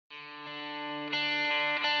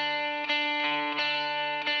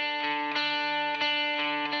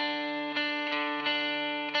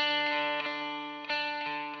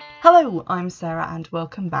Hello, I'm Sarah and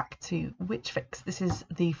welcome back to Witch Fix. This is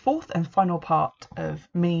the fourth and final part of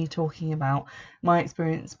me talking about my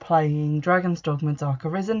experience playing Dragon's Dogma Dark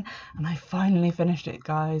Arisen, and I finally finished it,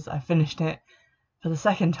 guys. I finished it for the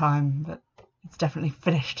second time, but it's definitely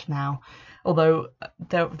finished now. Although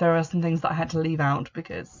there are some things that I had to leave out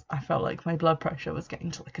because I felt like my blood pressure was getting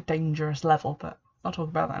to like a dangerous level, but I'll talk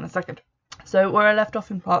about that in a second. So where I left off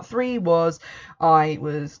in part 3 was I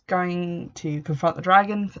was going to confront the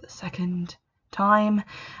dragon for the second time,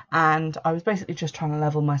 and I was basically just trying to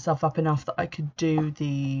level myself up enough that I could do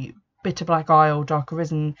the Bitter Black Isle Dark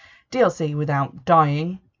Arisen DLC without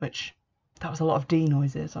dying, which that was a lot of D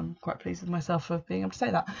noises. I'm quite pleased with myself for being able to say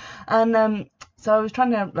that. And so I was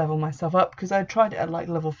trying to level myself up because I tried it at like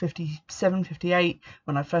level 57, 58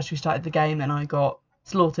 when I first restarted the game, and I got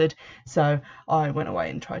slaughtered, so I went away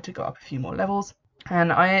and tried to go up a few more levels,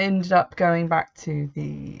 and I ended up going back to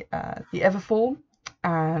the Everform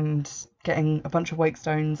and getting a bunch of wake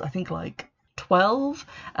stones, I think like 12,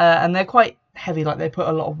 and they're quite heavy, like they put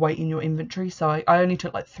a lot of weight in your inventory, so I only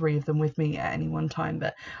took like 3 of them with me at any one time,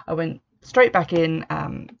 but I went straight back in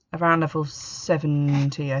around level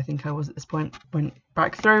 70, I think I was at this point, went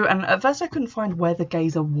back through, and at first I couldn't find where the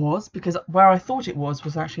geyser was, because where I thought it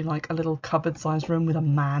was actually like a little cupboard sized room with a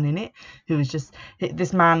man in it, who was just,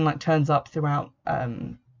 this man like turns up throughout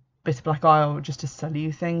Bitter Black Isle just to sell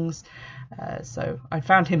you things, so I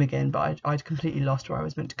found him again, but I'd completely lost where I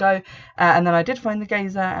was meant to go, and then I did find the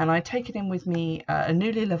geyser, and I'd taken in with me a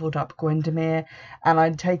newly leveled up Gwendamere, and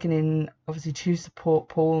I'd taken in obviously 2 support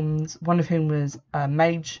pawns, one of whom was a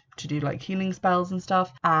mage to do like healing spells and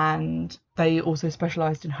stuff, and they also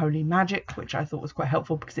specialised in holy magic, which I thought was quite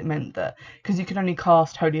helpful because it meant that, because you could only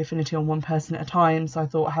cast holy affinity on one person at a time, so I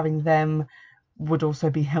thought having them would also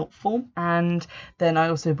be helpful. And then I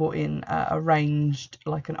also bought in a ranged,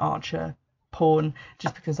 like an archer pawn,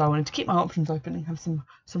 just because I wanted to keep my options open and have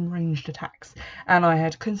some ranged attacks. And I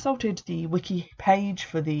had consulted the wiki page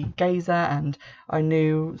for the geyser, and I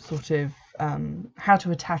knew sort of how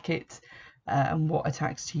to attack it and what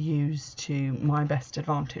attacks to use to my best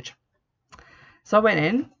advantage. So I went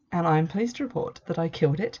in, and I'm pleased to report that I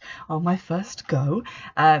killed it on my first go.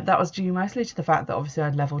 That was due mostly to the fact that obviously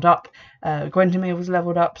I'd leveled up. Gwendamere was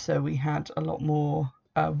leveled up, so we had a lot more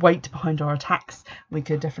weight behind our attacks. We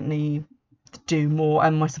could definitely do more,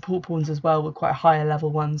 and my support pawns as well were quite higher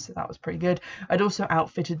level ones, so that was pretty good. I'd also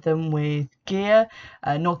outfitted them with gear,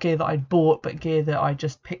 not gear that I'd bought, but gear that I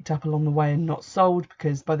just picked up along the way and not sold,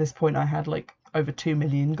 because by this point I had like over 2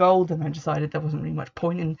 million gold, and I decided there wasn't really much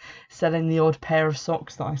point in selling the odd pair of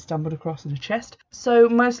socks that I stumbled across in a chest. So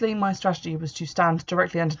mostly my strategy was to stand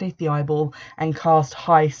directly underneath the eyeball and cast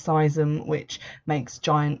High Seism, which makes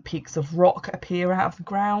giant peaks of rock appear out of the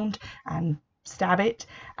ground and stab it,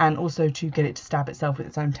 and also to get it to stab itself with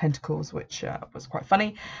its own tentacles, which was quite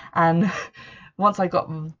funny. And once I got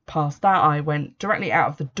past that, I went directly out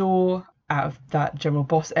of the door, out of that general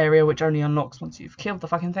boss area, which only unlocks once you've killed the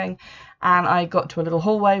fucking thing, and I got to a little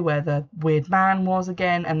hallway where the weird man was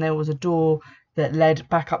again, and there was a door that led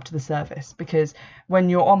back up to the surface, because when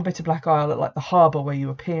you're on Bitter Black Isle at like the harbour where you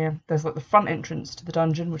appear, there's like the front entrance to the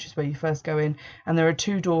dungeon, which is where you first go in, and there are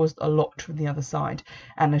 2 doors that are locked from the other side,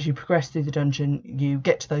 and as you progress through the dungeon you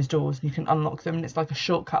get to those doors and you can unlock them, and it's like a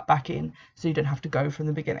shortcut back in, so you don't have to go from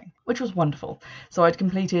the beginning, which was wonderful. So I'd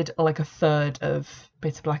completed like a third of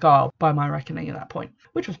Bitter Black Isle by my reckoning at that point,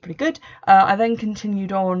 which was pretty good. I then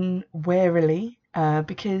continued on warily,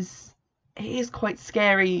 because it is quite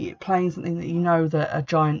scary playing something that you know that a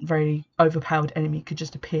giant, very overpowered enemy could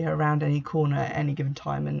just appear around any corner at any given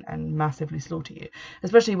time and massively slaughter you.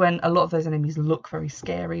 Especially when a lot of those enemies look very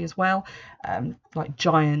scary as well, like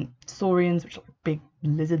giant saurians, which are like big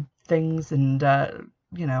lizard things, and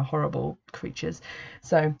you know, horrible creatures.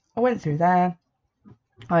 So I went through there.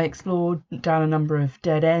 I explored down a number of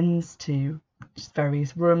dead ends to just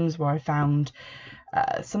various rooms where I found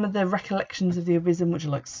some of the recollections of the Arisen, which are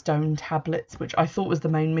like stone tablets, which I thought was the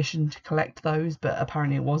main mission to collect those, but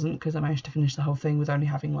apparently it wasn't, because I managed to finish the whole thing with only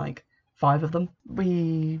having like 5 of them.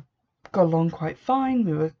 We got along quite fine.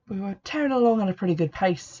 We were tearing along at a pretty good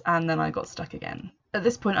pace, and then I got stuck again. At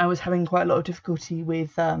this point I was having quite a lot of difficulty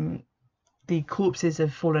with the corpses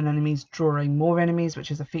of fallen enemies drawing more enemies,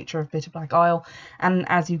 which is a feature of Bitter Black Isle, and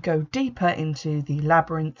as you go deeper into the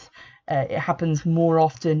labyrinth, it happens more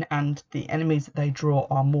often, and the enemies that they draw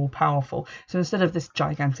are more powerful. So instead of this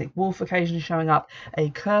gigantic wolf occasionally showing up, a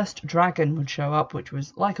cursed dragon would show up, which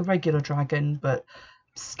was like a regular dragon but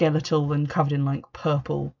skeletal and covered in like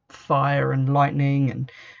purple fire and lightning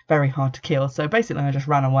and very hard to kill. So basically I just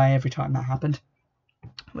ran away every time that happened,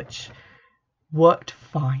 which worked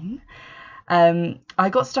fine. I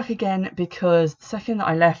got stuck again because the second that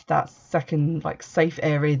I left that second like safe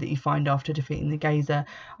area that you find after defeating the Gazer,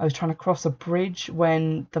 I was trying to cross a bridge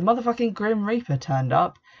when the motherfucking Grim Reaper turned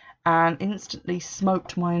up and instantly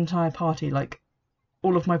smoked my entire party. Like,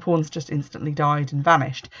 all of my pawns just instantly died and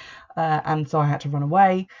vanished, and so I had to run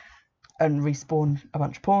away and respawn a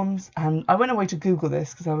bunch of pawns. And I went away to Google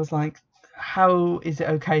this because I was like, how is it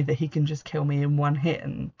okay that he can just kill me in one hit,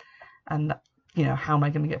 and you know, how am I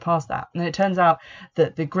going to get past that? And it turns out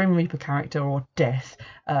that the Grim Reaper character, or Death,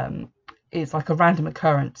 is like a random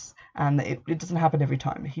occurrence, and it doesn't happen every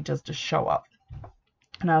time. He does just show up.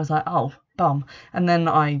 And I was like, oh, bum. And then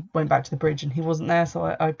I went back to the bridge and he wasn't there,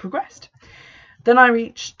 so I progressed. Then I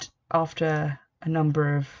reached, after a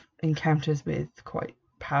number of encounters with quite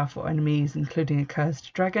powerful enemies, including a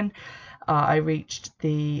cursed dragon, I reached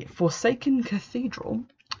the Forsaken Cathedral,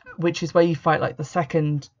 which is where you fight like the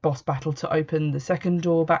second boss battle to open the second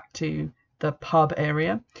door back to the pub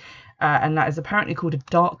area. And that is apparently called a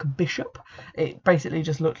Dark Bishop. It basically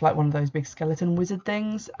just looked like one of those big skeleton wizard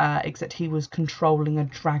things, except he was controlling a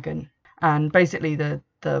dragon. And basically the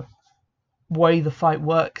way the fight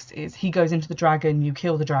works is he goes into the dragon, you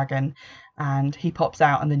kill the dragon, and he pops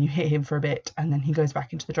out, and then you hit him for a bit, and then he goes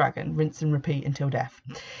back into the dragon, rinse and repeat until death.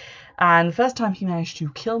 And the first time he managed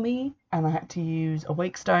to kill me, and I had to use a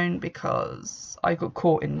wake stone because I got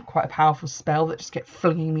caught in quite a powerful spell that just kept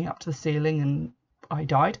flinging me up to the ceiling, and I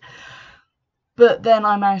died. But then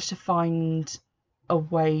I managed to find a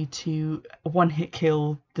way to one-hit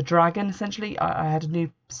kill the dragon, essentially. I had a new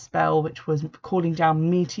spell which was calling down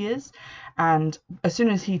meteors, and as soon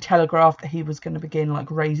as he telegraphed that he was going to begin like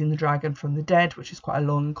raising the dragon from the dead, which is quite a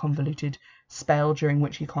long and convoluted spell during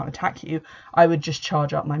which he can't attack you, I would just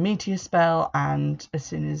charge up my meteor spell, and as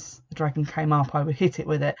soon as the dragon came up I would hit it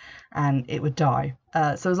with it and it would die.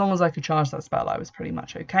 So as long as I could charge that spell I was pretty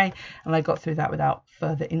much okay, and I got through that without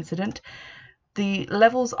further incident. The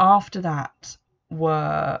levels after that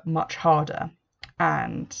were much harder,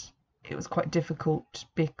 and it was quite difficult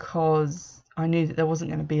because I knew that there wasn't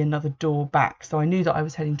going to be another door back. So I knew that I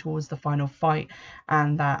was heading towards the final fight,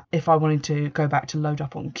 and that if I wanted to go back to load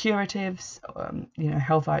up on curatives, you know,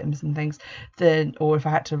 health items and things, then, or if I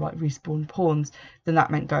had to like respawn pawns, then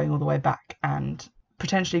that meant going all the way back and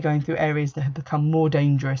potentially going through areas that had become more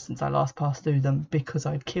dangerous since I last passed through them because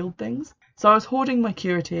I'd killed things. So I was hoarding my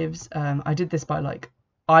curatives. I did this by like,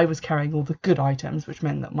 I was carrying all the good items, which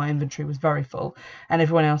meant that my inventory was very full, and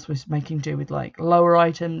everyone else was making do with like lower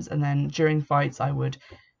items, and then during fights I would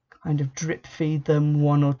kind of drip feed them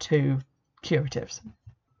 1 or 2 curatives,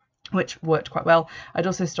 which worked quite well. I'd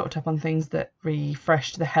also stocked up on things that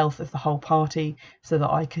refreshed the health of the whole party so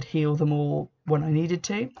that I could heal them all when I needed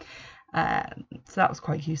to. So that was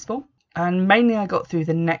quite useful. And mainly I got through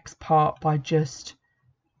the next part by just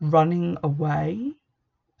running away.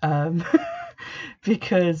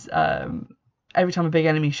 Because every time a big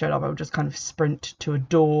enemy showed up I would just kind of sprint to a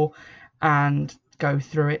door and go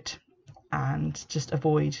through it and just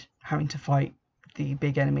avoid having to fight the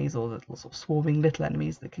big enemies or the sort of swarming little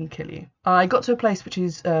enemies that can kill you. I got to a place which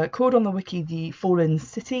is called on the wiki the Fallen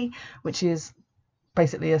City, which is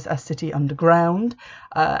basically a city underground,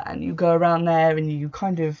 and you go around there and you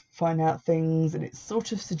kind of find out things, and it's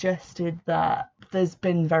sort of suggested that there's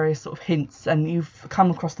been various sort of hints, and you've come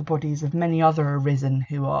across the bodies of many other Arisen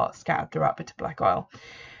who are scattered throughout Bitter Black Isle,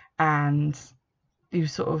 and you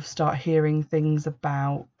sort of start hearing things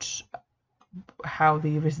about how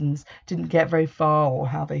the Arisens didn't get very far or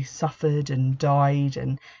how they suffered and died,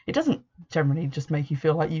 and it doesn't generally just make you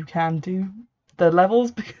feel like you can do the levels,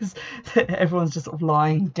 because everyone's just sort of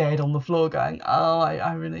lying dead on the floor going, oh,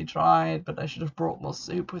 I really tried, but I should have brought more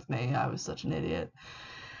soup with me, I was such an idiot.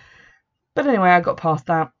 But anyway, I got past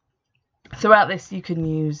that. Throughout this you can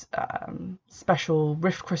use special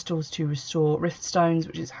rift crystals to restore rift stones,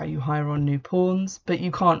 which is how you hire on new pawns, but you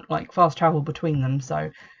can't like fast travel between them. So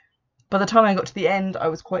by the time I got to the end, I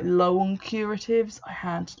was quite low on curatives. I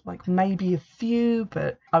had like maybe a few,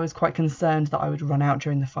 but I was quite concerned that I would run out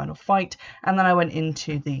during the final fight. And then I went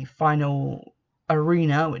into the final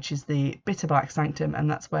arena, which is the Bitter Black Sanctum,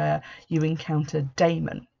 and that's where you encounter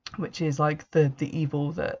Daemon, which is like the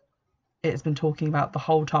evil that it's been talking about the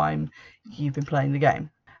whole time you've been playing the game.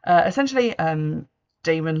 Essentially,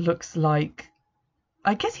 Daemon looks like,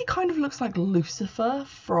 I guess he kind of looks like Lucifer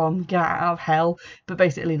from Get Out of Hell, but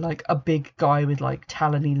basically like a big guy with like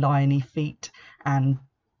talony, liony feet and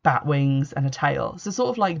bat wings and a tail. So sort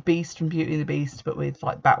of like Beast from Beauty and the Beast, but with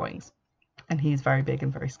like bat wings. And he's very big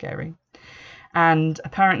and very scary. And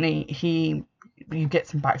apparently you get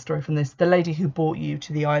some backstory from this. The lady who brought you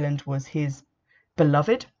to the island was his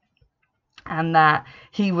beloved. and that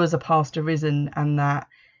he was a past arisen, and that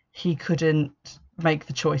he couldn't make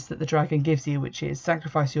the choice that the dragon gives you, which is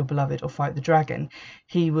sacrifice your beloved or fight the dragon.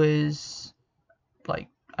 He was like,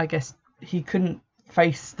 I guess he couldn't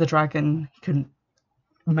face the dragon, he couldn't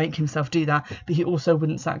make himself do that, but he also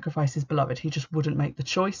wouldn't sacrifice his beloved. He just wouldn't make the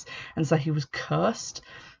choice, and so he was cursed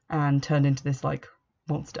and turned into this like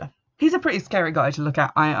monster. He's a pretty scary guy to look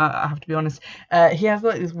at, I have to be honest. He has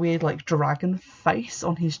like this weird like dragon face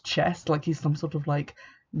on his chest, like he's some sort of like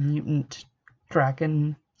mutant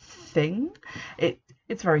dragon thing.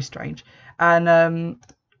 It's very strange. And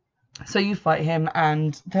so you fight him,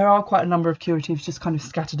 and there are quite a number of curatives just kind of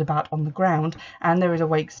scattered about on the ground, and there is a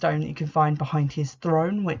wake stone that you can find behind his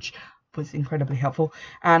throne, which was incredibly helpful.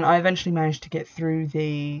 And I eventually managed to get through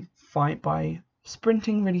the fight by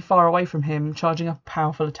sprinting really far away from him, charging up a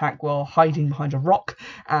powerful attack while hiding behind a rock,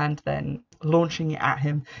 and then launching it at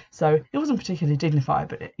him. So it wasn't particularly dignified,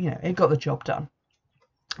 but it got the job done.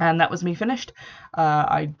 And that was me finished.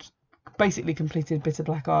 I basically completed Bitter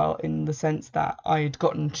Black Isle in the sense that I had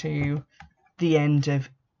gotten to the end of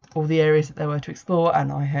all the areas that there were to explore,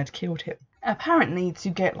 and I had killed him. Apparently, to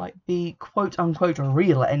get like the quote-unquote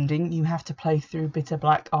real ending, you have to play through Bitter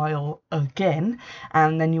Black Isle again,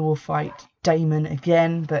 and then you will fight Daemon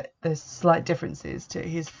again, but there's slight differences to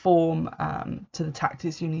his form, to the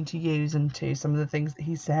tactics you need to use, and to some of the things that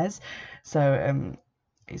he says. So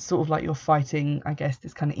it's sort of like you're fighting, I guess,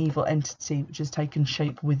 this kind of evil entity which has taken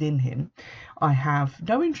shape within him. I have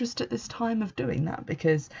no interest at this time of doing that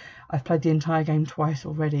because I've played the entire game twice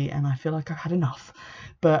already and I feel like I've had enough.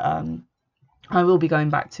 But I will be going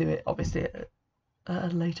back to it, obviously, at a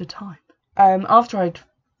later time. After I'd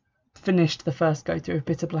finished the first go-through of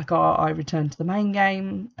Bitter Black Isle, I returned to the main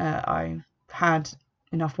game. I had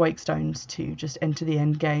enough wake stones to just enter the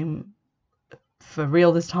end game for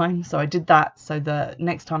real this time, so I did that so that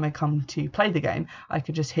next time I come to play the game I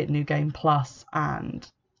could just hit New Game Plus and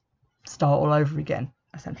start all over again,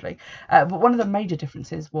 essentially. But one of the major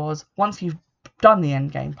differences was once you've done the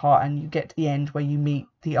end game part and you get to the end where you meet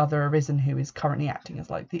the other Arisen who is currently acting as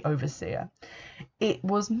like the overseer, it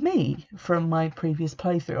was me from my previous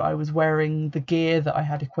playthrough. I was wearing the gear that I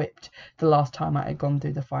had equipped the last time I had gone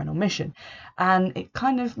through the final mission, and it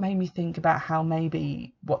kind of made me think about how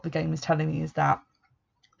maybe what the game is telling me is that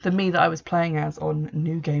the me that I was playing as on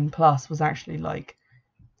New Game Plus was actually like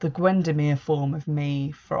the Gwendemir form of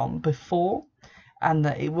me from before, and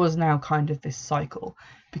that it was now kind of this cycle,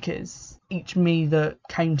 because each me that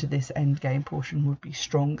came to this end game portion would be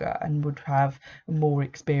stronger and would have more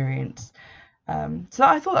experience. So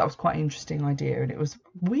I thought that was quite an interesting idea, and it was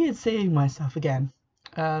weird seeing myself again,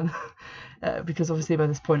 because obviously by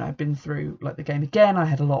this point I'd been through like the game again. I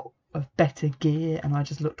had a lot of better gear and I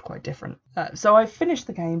just looked quite different. So I finished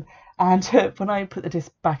the game, and when I put the disc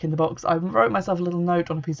back in the box, I wrote myself a little note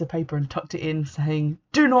on a piece of paper and tucked it in saying,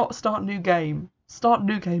 "Do not start new game. Start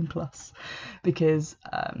New Game Plus," because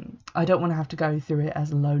I don't want to have to go through it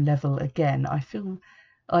as a low level again. I feel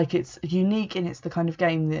like it's unique, and it's the kind of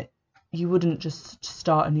game that you wouldn't just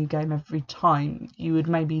start a new game every time. You would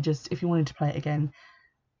maybe just, if you wanted to play it again,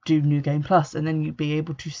 do New Game Plus, and then you'd be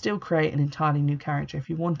able to still create an entirely new character if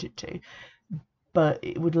you wanted to. But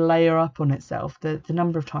it would layer up on itself. The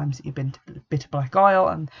number of times that you've been to Bitter Black Isle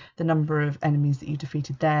and the number of enemies that you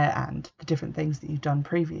defeated there and the different things that you've done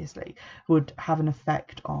previously would have an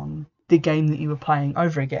effect on the game that you were playing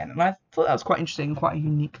over again. And I thought that was quite interesting and quite a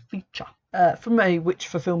unique feature. From a witch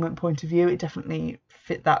fulfillment point of view, it definitely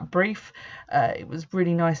fit that brief. It was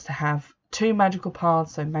really nice to have two magical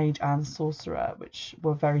paths, so mage and sorcerer, which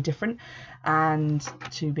were very different, and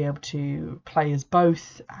to be able to play as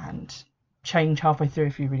both and change halfway through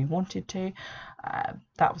if you really wanted to.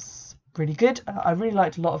 That was really good. I really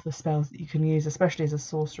liked a lot of the spells that you can use, especially as a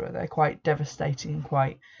sorcerer. They're quite devastating and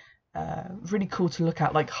quite really cool to look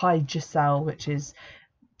at, like High Giselle, which is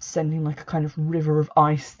sending like a kind of river of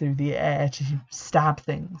ice through the air to stab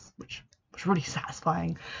things, which was really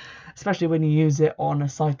satisfying, especially when you use it on a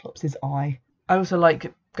Cyclops' eye. I also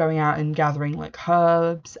like going out and gathering like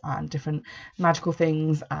herbs and different magical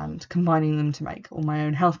things and combining them to make all my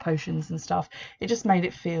own health potions and stuff. It just made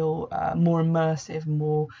it feel more immersive,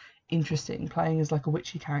 more interesting playing as like a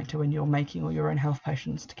witchy character when you're making all your own health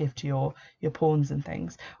potions to give to your pawns and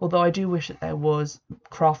things. Although I do wish that there was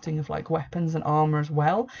crafting of like weapons and armor as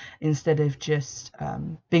well, instead of just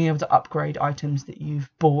being able to upgrade items that you've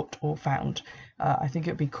bought or found. I think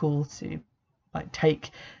it would be cool to like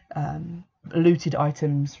take looted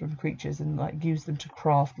items from creatures and like use them to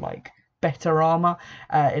craft like better armor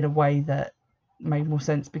in a way that made more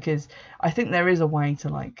sense, because I think there is a way to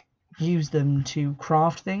like use them to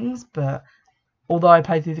craft things, but although I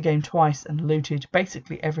played through the game twice and looted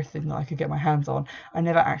basically everything that I could get my hands on, I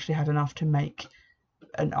never actually had enough to make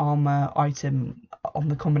an armor item on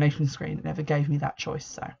the combination screen. It never gave me that choice,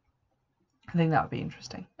 so I think that would be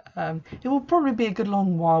interesting. It will probably be a good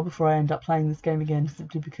long while before I end up playing this game again,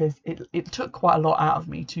 simply because it took quite a lot out of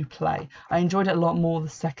me to play. I enjoyed it a lot more the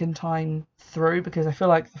second time through, because I feel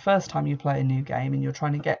like the first time you play a new game and you're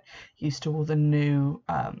trying to get used to all the new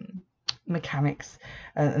mechanics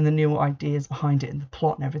and the new ideas behind it and the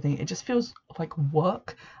plot and everything, it just feels like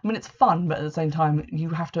work. I mean, it's fun, but at the same time you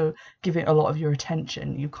have to give it a lot of your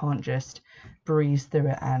attention. You can't just breeze through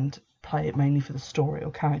it and play it mainly for the story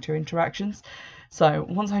or character interactions. So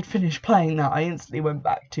once I'd finished playing that, I instantly went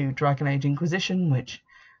back to Dragon Age Inquisition, which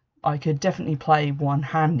I could definitely play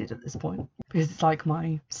one-handed at this point, because it's like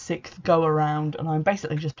my 6th go around, and I'm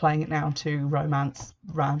basically just playing it now to romance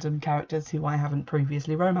random characters who I haven't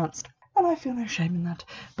previously romanced, and I feel no shame in that.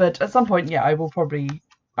 But at some point, yeah, I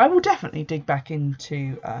will definitely dig back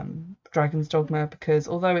into Dragon's Dogma, because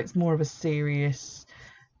although it's more of a serious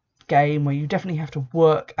game where you definitely have to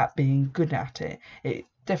work at being good at it, it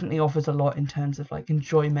definitely offers a lot in terms of like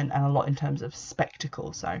enjoyment and a lot in terms of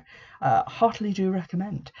spectacle, so heartily do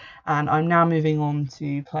recommend. And I'm now moving on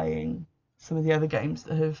to playing some of the other games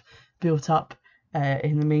that have built up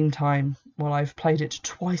in the meantime while I've played it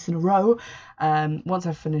twice in a row. Once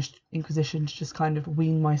I've finished Inquisition, to just kind of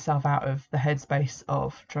wean myself out of the headspace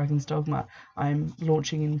of Dragon's Dogma, I'm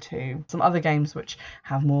launching into some other games which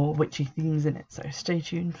have more witchy themes in it, so stay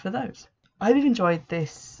tuned for those. I hope you've enjoyed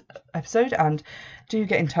this episode, and do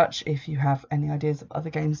get in touch if you have any ideas of other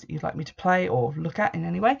games that you'd like me to play or look at in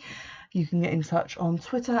any way. You can get in touch on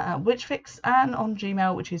Twitter at Witchfix and on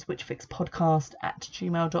Gmail, which is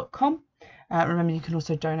witchfixpodcast@gmail.com. Remember, you can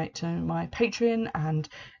also donate to my Patreon and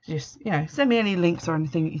just, send me any links or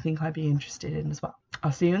anything that you think I'd be interested in as well.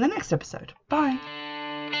 I'll see you in the next episode. Bye.